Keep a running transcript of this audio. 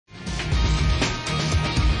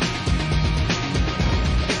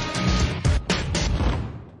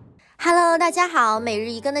大家好，每日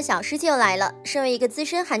一更的小师姐又来了。身为一个资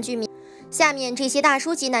深韩剧迷，下面这些大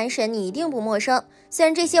叔级男神你一定不陌生。虽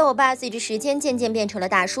然这些欧巴随着时间渐渐变成了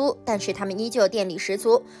大叔，但是他们依旧电力十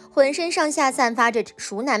足，浑身上下散发着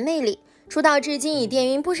熟男魅力。出道至今已电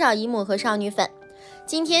晕不少姨母和少女粉。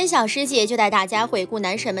今天小师姐就带大家回顾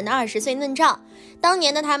男神们的20岁嫩照。当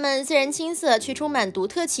年的他们虽然青涩，却充满独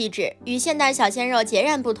特气质，与现代小鲜肉截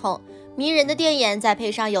然不同。迷人的电眼再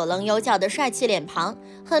配上有棱有角的帅气脸庞，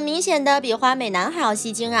很明显的比花美男还要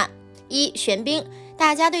吸睛啊。玄彬，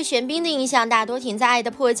大家对玄彬的印象大多停在《爱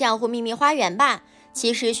的迫降》或《秘密花园》吧。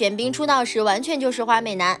其实玄彬出道时完全就是花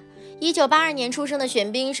美男。1982年出生的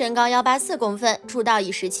玄彬，身高184公分，出道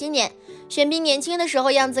已17年。玄彬年轻的时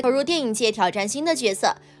候样子投入电影界挑战新的角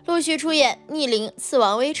色，陆续出演《逆鳞》《刺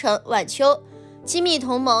王微城》《晚秋》《机密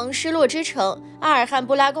同盟》《失落之城》《阿尔汉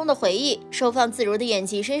布拉宫的回忆》，收放自如的演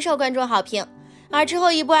技深受观众好评。而之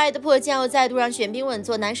后一部《爱的迫降》又再度让玄彬稳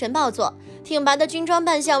坐男神宝座，挺拔的军装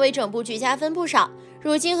扮相为整部剧加分不少。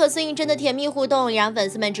如今和孙艺珍的甜蜜互动也让粉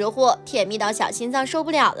丝们直呼甜蜜到小心脏受不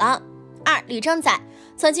了了。李正宰，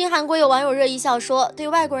曾经韩国有网友热议笑说，对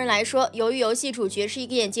外国人来说，鱿鱼游戏主角是一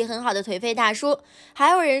个演技很好的颓废大叔。还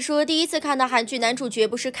有人说，第一次看到韩剧男主角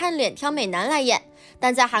不是看脸挑美男来演。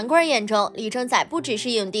但在韩国人眼中，李正宰不只是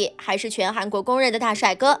影帝，还是全韩国公认的大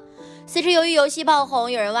帅哥。随着鱿鱼游戏爆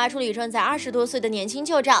红，有人挖出李正宰20多岁的年轻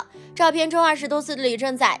旧照，照片中20多岁的李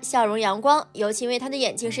正宰笑容阳光，尤其因为他的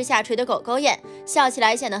眼睛是下垂的狗狗眼，笑起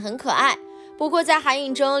来显得很可爱。不过在韩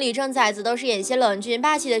影中，李正宰则都是演些冷峻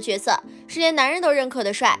霸气的角色，是连男人都认可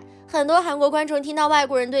的帅。很多韩国观众听到外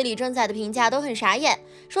国人对李正宰的评价都很傻眼，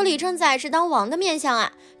说李正宰是当王的面相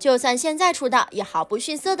啊，就算现在出道也毫不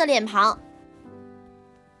逊色的脸庞。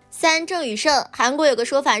郑宇盛，韩国有个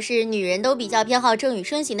说法是女人都比较偏好郑宇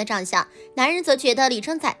盛型的长相，男人则觉得李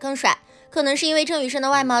正宰更帅，可能是因为郑宇盛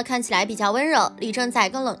的外貌看起来比较温柔，李正宰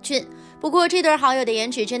更冷峻。不过这对好友的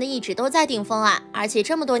颜值真的一直都在顶峰啊，而且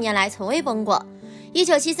这么多年来从未崩过。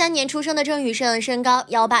1973年出生的郑宇盛，身高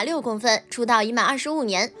186公分，出道已满25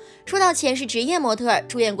年。出道前是职业模特，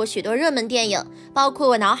主演过许多热门电影，包括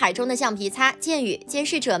我脑海中的橡皮擦、剑雨、监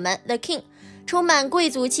视者们、The King。充满贵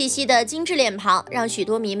族气息的精致脸庞，让许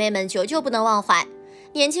多迷妹们久久不能忘怀。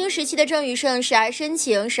年轻时期的郑宇盛，时而深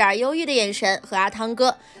情，时而忧郁的眼神，和阿汤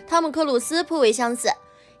哥汤姆·克鲁斯颇为相似。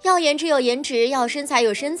要颜值有颜值，要身材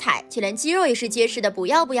有身材，就连肌肉也是结实的不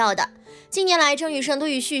要不要的。近年来，郑宇盛都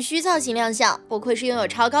以蓄须造型亮相，不愧是拥有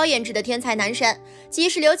超高颜值的天才男神，即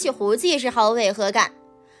使留起胡子也是毫无违和感。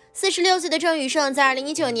46岁的郑宇盛在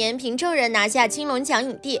2019年凭证人拿下金龙奖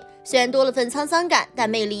影帝，虽然多了份沧桑感，但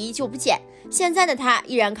魅力依旧不减。现在的他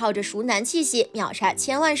依然靠着熟男气息秒杀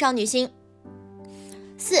千万少女心。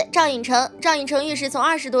赵寅成，赵寅成也是从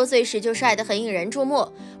20多岁时就帅得很引人注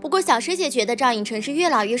目，不过小师姐觉得赵寅成是越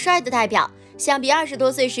老越帅的代表，相比20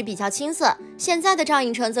多岁时比较青涩，现在的赵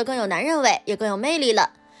寅成则更有男人味，也更有魅力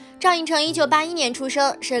了。赵寅成1981年出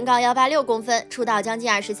生，身高186公分，出道将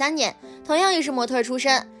近23年，同样也是模特出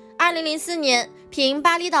身。2004年凭《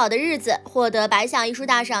巴厘岛的日子》获得百想艺术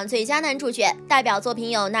大赏最佳男主角，代表作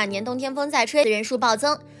品有《那年冬天风在吹》，人数暴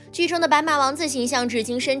增，剧中的白马王子形象至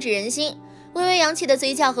今深植人心。微微扬起的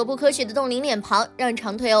嘴角和不科学的冻龄脸庞，让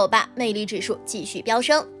长腿欧巴魅力指数继续飙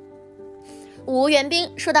升。袁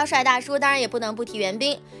彬，说到帅大叔，当然也不能不提袁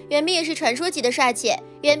彬。袁彬也是传说级的帅气。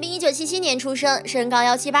袁彬1977年出生，身高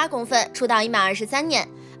178公分，出道已满23年。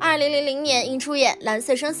2000年因出演《蓝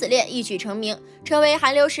色生死恋》一举成名，成为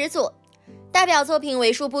韩流始祖。代表作品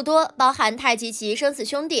为数不多，包含《太极旗生死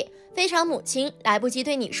兄弟》、《非常母亲》、《来不及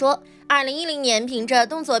对你说》。2010年凭着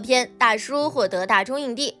动作片《大叔》获得大中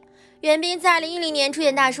影帝。袁彬在2010年出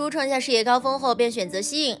演《大叔》创下事业高峰后，便选择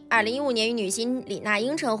息影。2015年与女星李那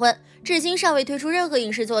英成婚，至今尚未推出任何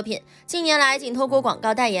影视作品，近年来仅透过广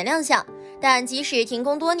告代言亮相。但即使停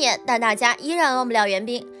工多年，但大家依然忘不了袁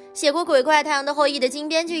彬。写过《鬼怪太阳的后裔》的金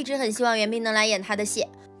编就一直很希望袁彬能来演他的戏，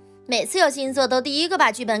每次有新作都第一个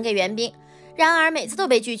把剧本给袁彬，然而每次都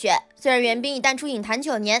被拒绝。虽然袁彬已淡出影坛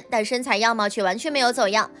9年，但身材样貌却完全没有走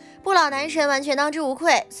样，不老男神完全当之无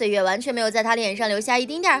愧，岁月完全没有在他脸上留下一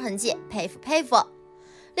丁点痕迹，佩服佩服。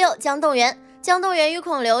姜栋元，姜栋元与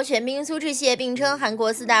孔刘、玄彬、苏志燮并称韩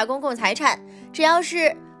国4大公共财产，只要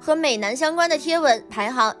是和美男相关的贴文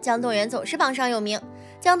排行，姜栋元总是榜上有名。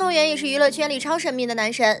姜栋元也是娱乐圈里超神秘的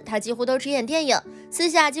男神，他几乎都只演电影，私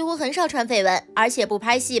下几乎很少传绯闻，而且不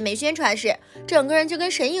拍戏没宣传时，整个人就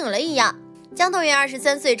跟神隐了一样。姜栋元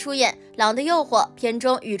23岁出演《狼的诱惑》，片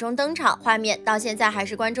中雨中登场，画面到现在还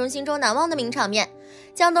是观众心中难忘的名场面。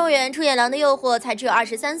姜栋元出演《狼的诱惑》才只有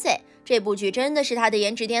23岁，这部剧真的是他的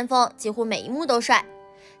颜值巅峰，几乎每一幕都帅。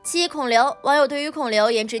孔刘，网友对于孔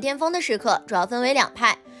刘颜值巅峰的时刻主要分为2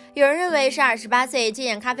派，有人认为是28岁接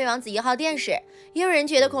演《咖啡王子1号》电视，也有人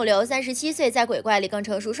觉得孔刘37岁在鬼怪里更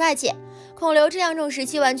成熟帅气。孔刘这两种时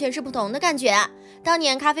期完全是不同的感觉啊！当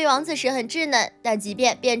年咖啡王子时很稚嫩，但即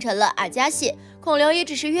便变成了阿加系，孔刘也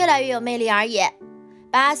只是越来越有魅力而已。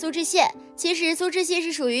8. 苏志燮，其实苏志燮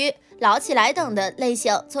是属于老起来等的类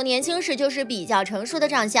型，从年轻时就是比较成熟的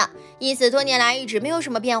长相，因此多年来一直没有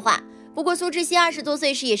什么变化。不过苏志燮20多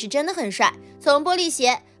岁时也是真的很帅，从玻璃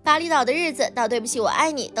鞋、巴厘岛的日子到对不起我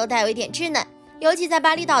爱你都带有一点稚嫩。尤其在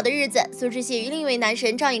巴厘岛的日子，苏志燮与另一位男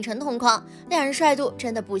神赵寅成同框，两人帅度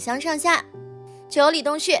真的不相上下。9. 李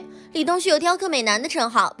东旭，李东旭有雕刻美男的称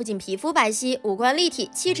号，不仅皮肤白皙，五官立体，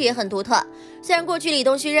气质也很独特。虽然过去李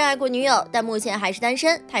东旭热爱过女友，但目前还是单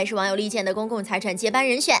身，他也是网友力荐的公共财产接班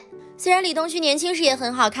人选。虽然李东旭年轻时也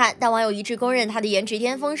很好看，但网友一致公认他的颜值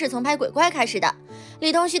巅峰是从拍鬼怪开始的。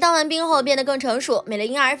李东旭当完兵后变得更成熟，没了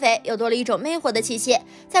婴儿肥，又多了一种魅惑的气息，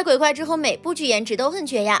在鬼怪之后每部剧颜值都很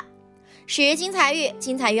绝呀。10. 金彩玉，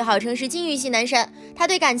金彩玉号称是禁欲系男神，他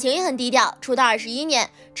对感情也很低调，出道21年，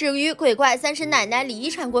只于鬼怪三婶奶奶李一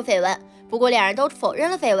传过绯闻，不过两人都否认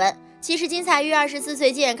了绯闻。其实金彩玉24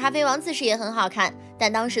岁接演《咖啡王子》时也很好看，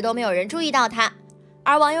但当时都没有人注意到他。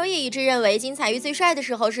而网友也一致认为金彩玉最帅的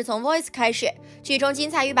时候是从 Voice 开始，剧中金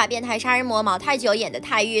彩玉把变态杀人魔毛太久演得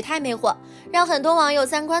太御太魅惑，让很多网友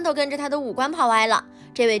三观都跟着他的五官跑歪了。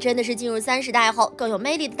这位真的是进入30代后更有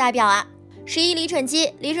魅力的代表啊。11. 李准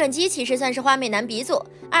基，李准基其实算是花美男鼻祖。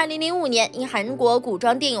2005年因韩国古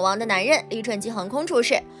装电影《王的男人》，李准基横空出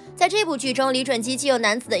世。在这部剧中，李准基既有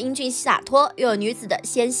男子的英俊洒脱，又有女子的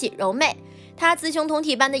纤细柔美。他雌雄同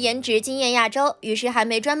体般的颜值惊艳亚洲，于是韩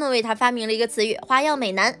媒专门为他发明了一个词语“花样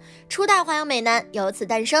美男”，初代花样美男由此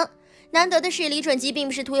诞生。难得的是，李准基并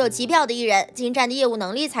不是徒有其表的艺人，精湛的业务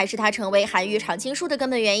能力才是他成为韩娱常青树的根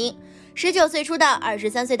本原因。19岁出道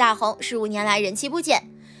，23岁大红，15年来人气不减。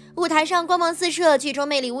舞台上光芒四射，剧中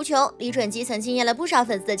魅力无穷，李准基曾惊艳了不少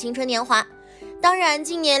粉丝的青春年华。当然，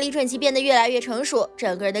近年李准基变得越来越成熟，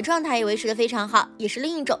整个人的状态也维持得非常好，也是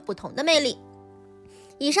另一种不同的魅力。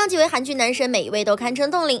以上几位韩剧男神，每一位都堪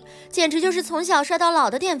称冻龄，简直就是从小帅到老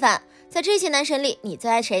的典范。在这些男神里，你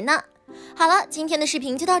最爱谁呢？好了，今天的视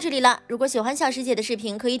频就到这里了。如果喜欢小师姐的视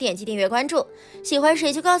频，可以点击订阅关注。喜欢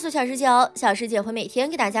谁就告诉小师姐哦，小师姐会每天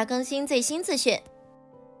给大家更新最新资讯。